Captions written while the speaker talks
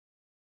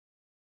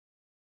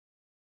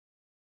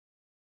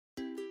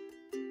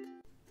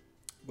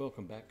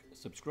Welcome back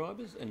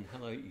subscribers and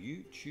hello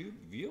YouTube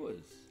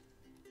viewers.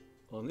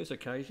 On this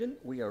occasion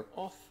we are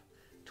off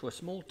to a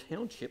small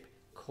township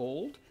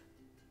called,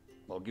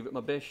 I'll give it my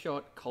best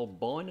shot,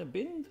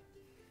 Colbinabbin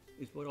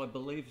is what I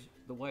believe is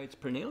the way it's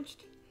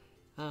pronounced,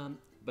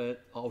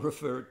 but I'll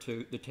refer it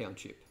to the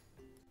township.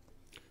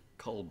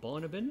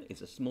 Colbinabbin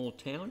is a small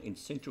town in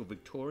central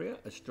Victoria,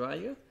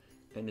 Australia,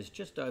 and is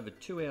just over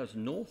 2 hours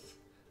north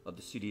of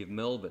the city of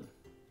Melbourne.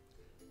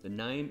 The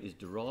name is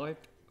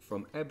derived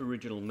from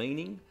Aboriginal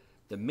meaning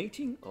the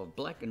meeting of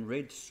black and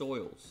red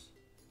soils.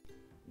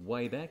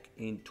 Way back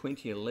in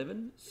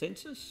 2011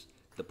 census,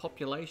 the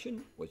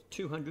population was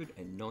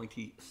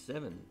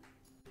 297.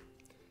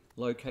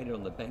 Located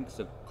on the banks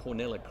of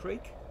Cornella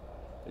Creek,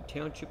 the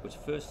township was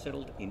first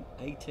settled in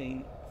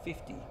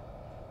 1850.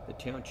 The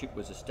township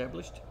was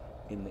established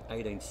in the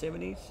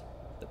 1870s,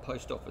 the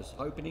post office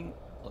opening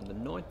on the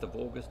 9th of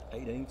August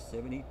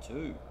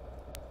 1872.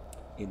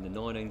 In the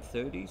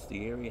 1930s,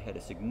 the area had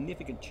a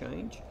significant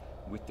change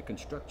with the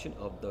construction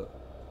of the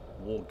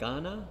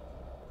Waranga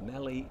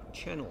Mallee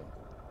Channel,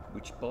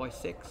 which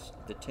bisects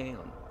the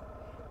town.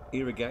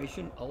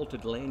 Irrigation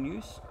altered land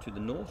use to the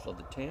north of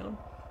the town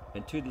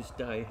and to this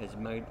day has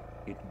made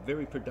it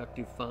very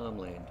productive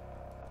farmland.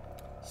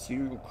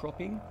 Cereal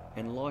cropping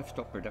and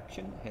livestock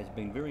production has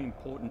been very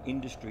important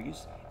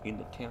industries in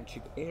the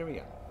township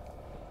area.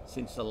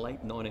 Since the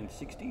late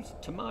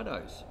 1960s,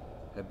 tomatoes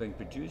have been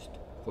produced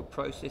for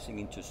processing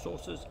into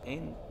sauces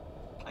and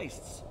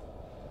pastes.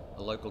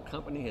 A local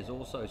company has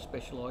also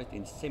specialised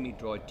in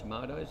semi-dried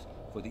tomatoes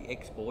for the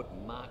export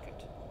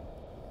market.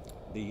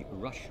 The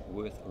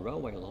Rushworth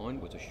Railway line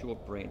was a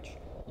short branch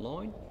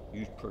line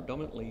used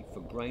predominantly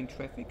for grain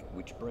traffic,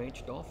 which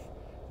branched off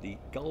the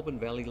Goulburn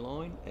Valley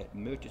line at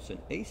Murchison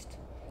East,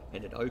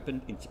 and it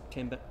opened in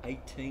September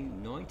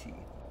 1890.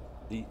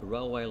 The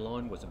railway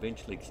line was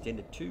eventually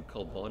extended to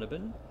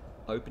Colbinabbin,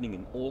 opening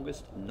in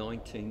August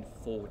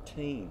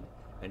 1914,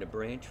 and a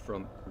branch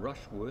from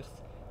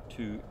Rushworth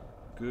to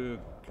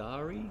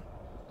Gurgari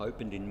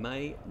opened in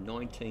May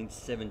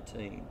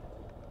 1917.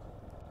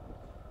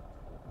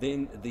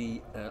 Then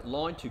the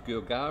line to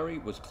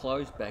Gurgari was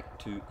closed back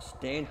to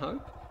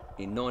Stanhope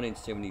in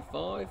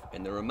 1975,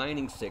 and the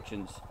remaining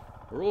sections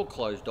were all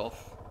closed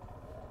off,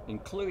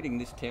 including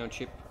this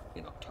township,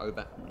 in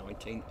October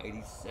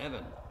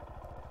 1987.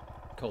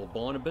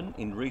 Colbinabbin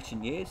in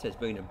recent years has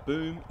been a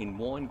boom in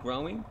wine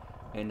growing,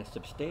 and a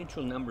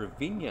substantial number of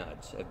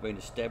vineyards have been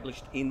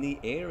established in the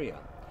area,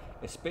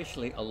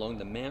 especially along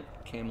the Mount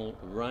Camel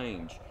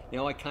range.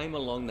 Now I came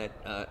along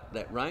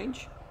that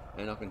range,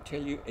 and I can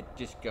tell you it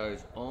just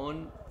goes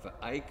on for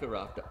acre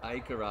after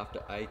acre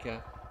after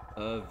acre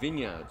of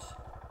vineyards.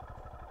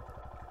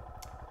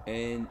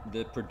 And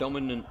the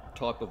predominant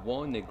type of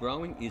wine they're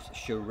growing is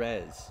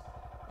Shiraz,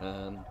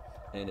 and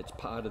it's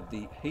part of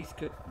the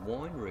Heathcote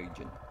wine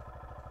region.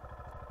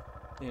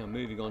 Now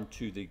moving on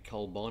to the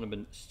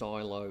Colbinabbin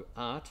stylo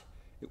art.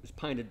 It was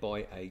painted by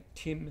a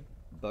Tim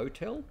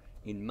Botel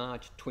in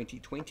March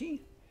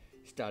 2020.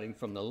 Starting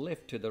from the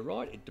left to the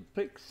right, it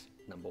depicts,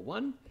 number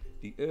one,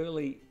 the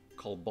early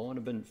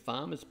Colbinabbin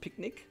farmers'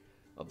 picnic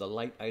of the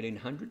late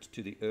 1800s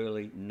to the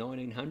early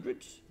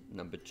 1900s.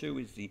 Number two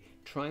is the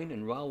train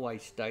and railway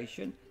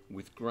station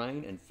with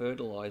grain and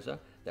fertiliser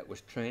that was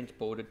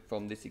transported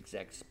from this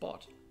exact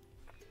spot.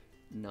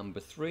 Number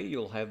three,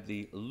 you'll have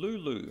the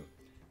Lulu,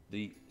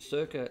 the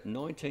circa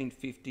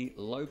 1950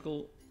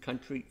 local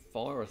country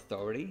fire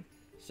authority,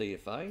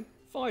 CFA,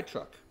 fire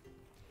truck.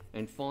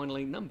 And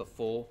finally, number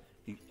four,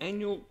 the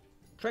annual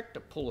tractor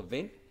pull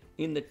event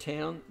in the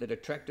town that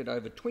attracted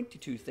over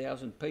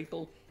 22,000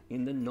 people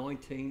in the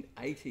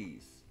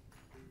 1980s.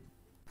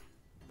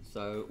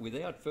 So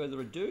without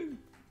further ado,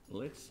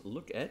 let's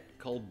look at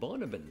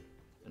Colbinabbin,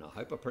 and I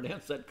hope I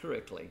pronounced that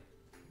correctly.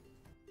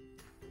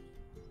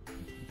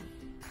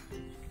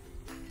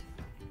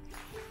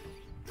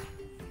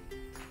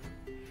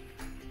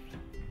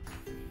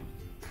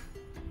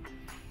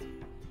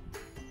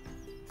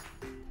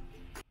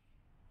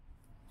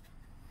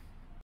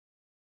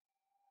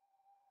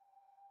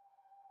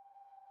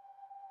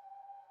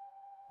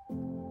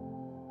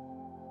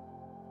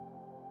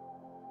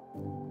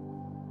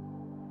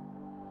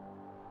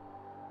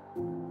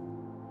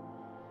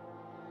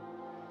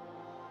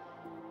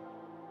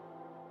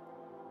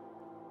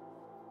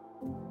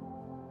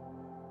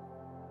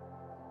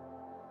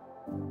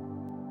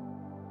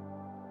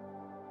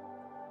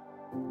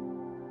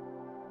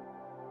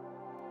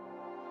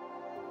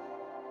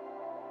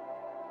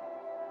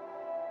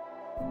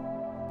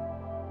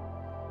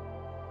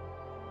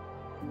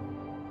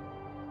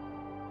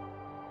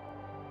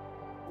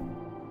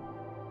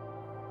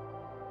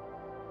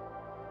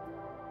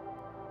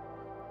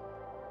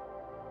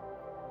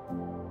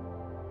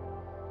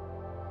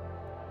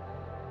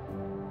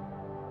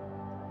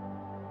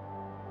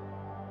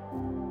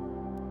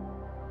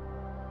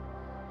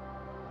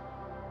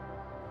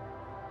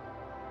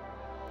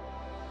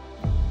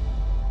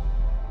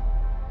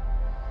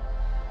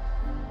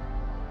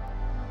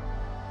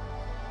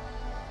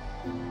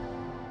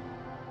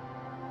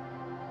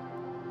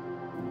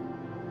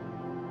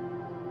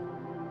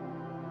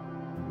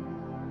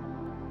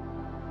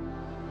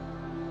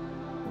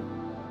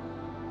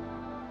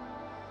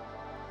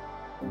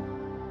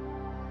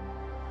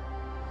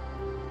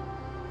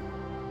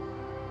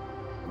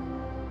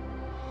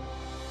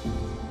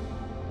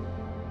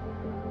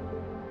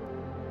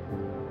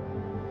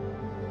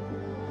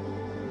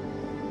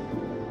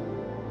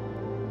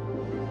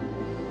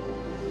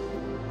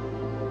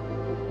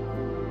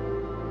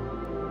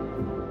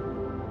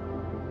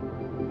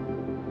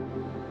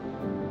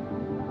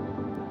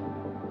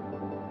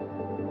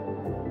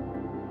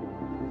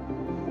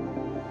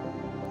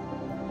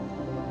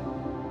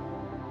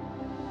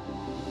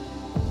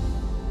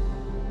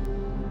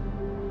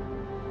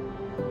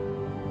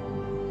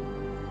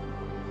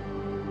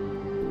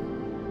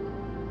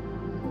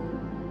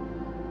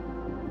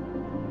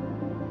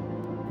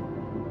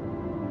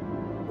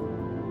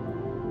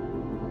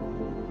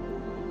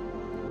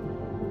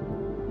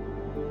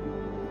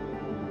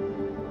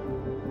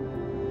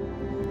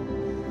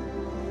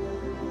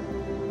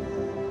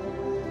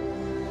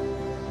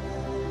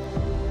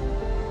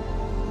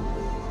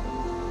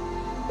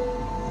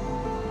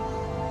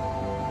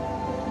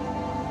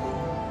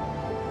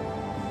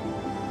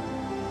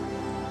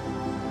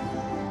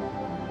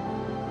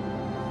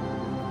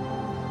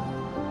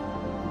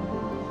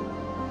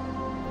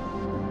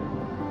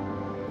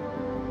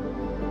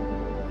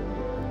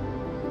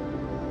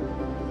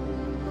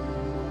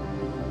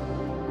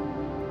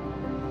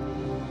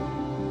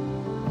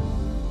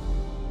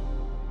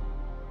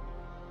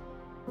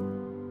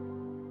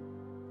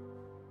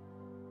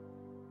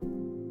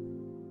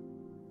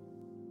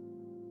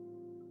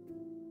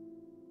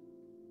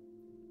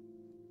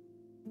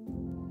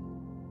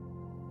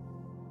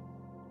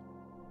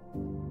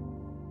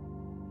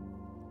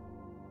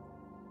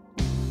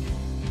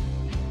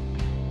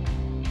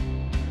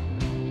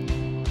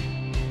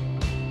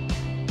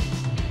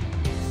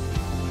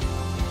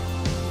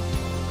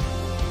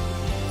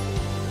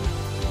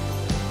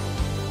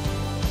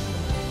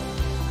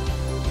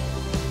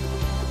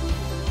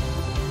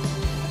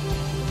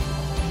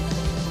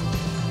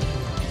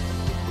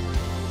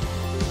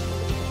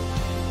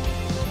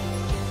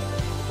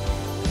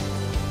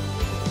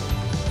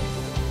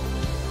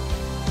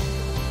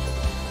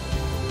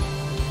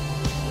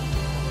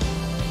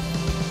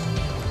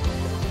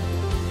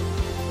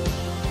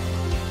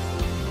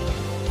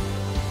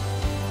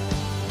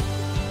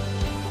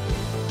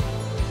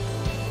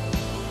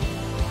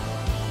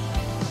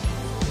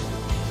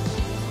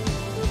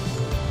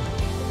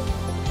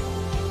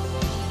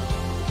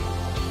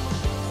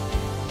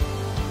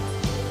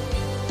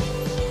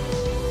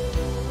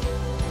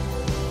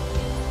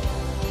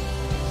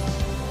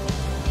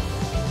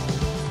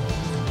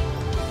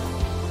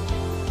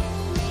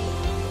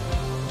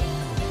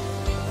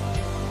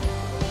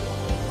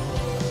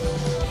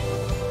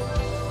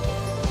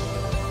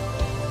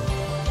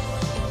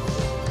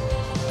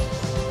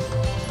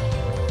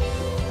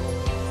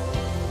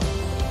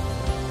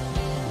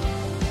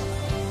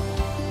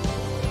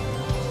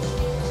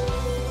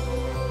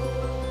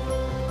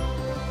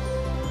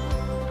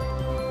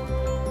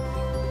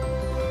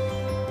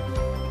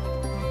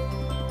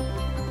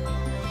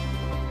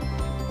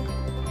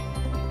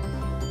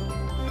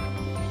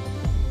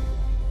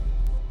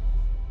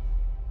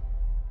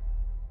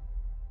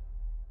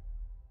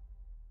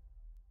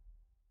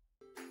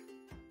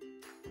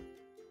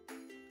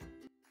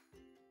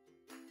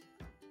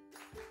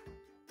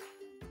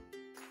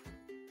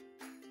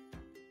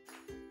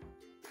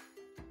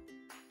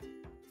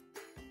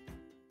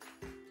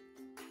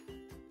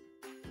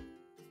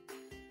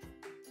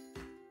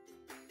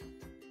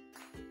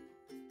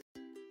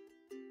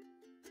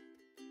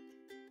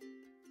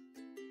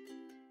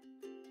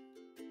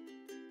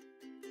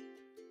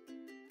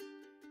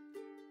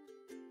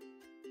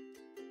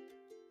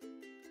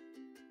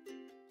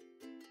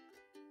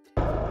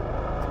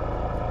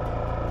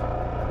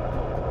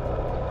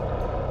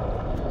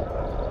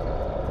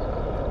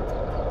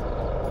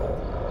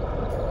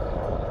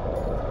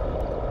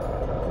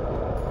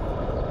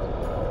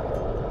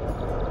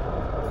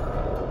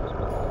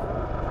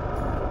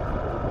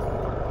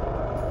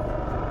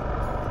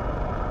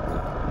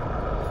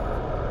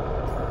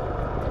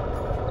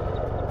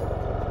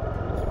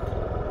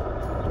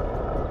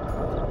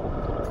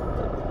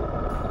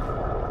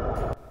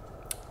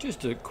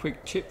 Just a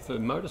quick tip for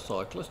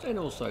motorcyclists and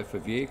also for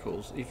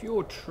vehicles. If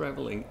you're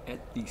travelling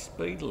at the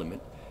speed limit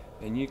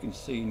and you can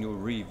see in your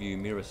rear view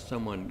mirror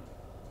someone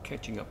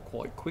catching up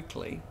quite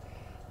quickly,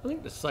 I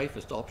think the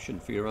safest option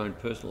for your own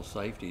personal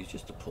safety is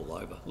just to pull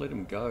over. Let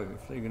them go.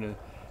 If they're going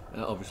to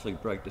obviously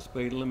break the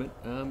speed limit,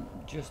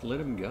 just let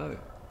them go.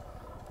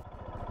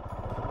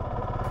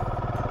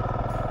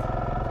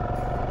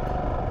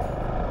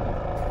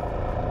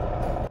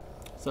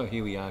 So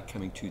here we are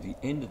coming to the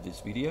end of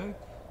this video.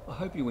 I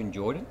hope you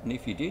enjoyed it, and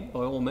if you did, by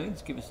all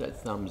means give us that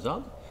thumbs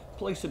up.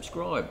 Please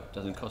subscribe, it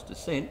doesn't cost a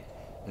cent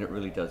and it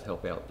really does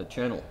help out the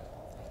channel.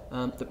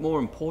 But more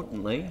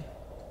importantly,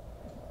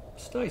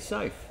 stay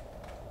safe,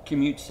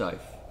 commute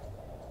safe,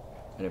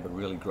 and have a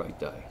really great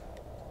day.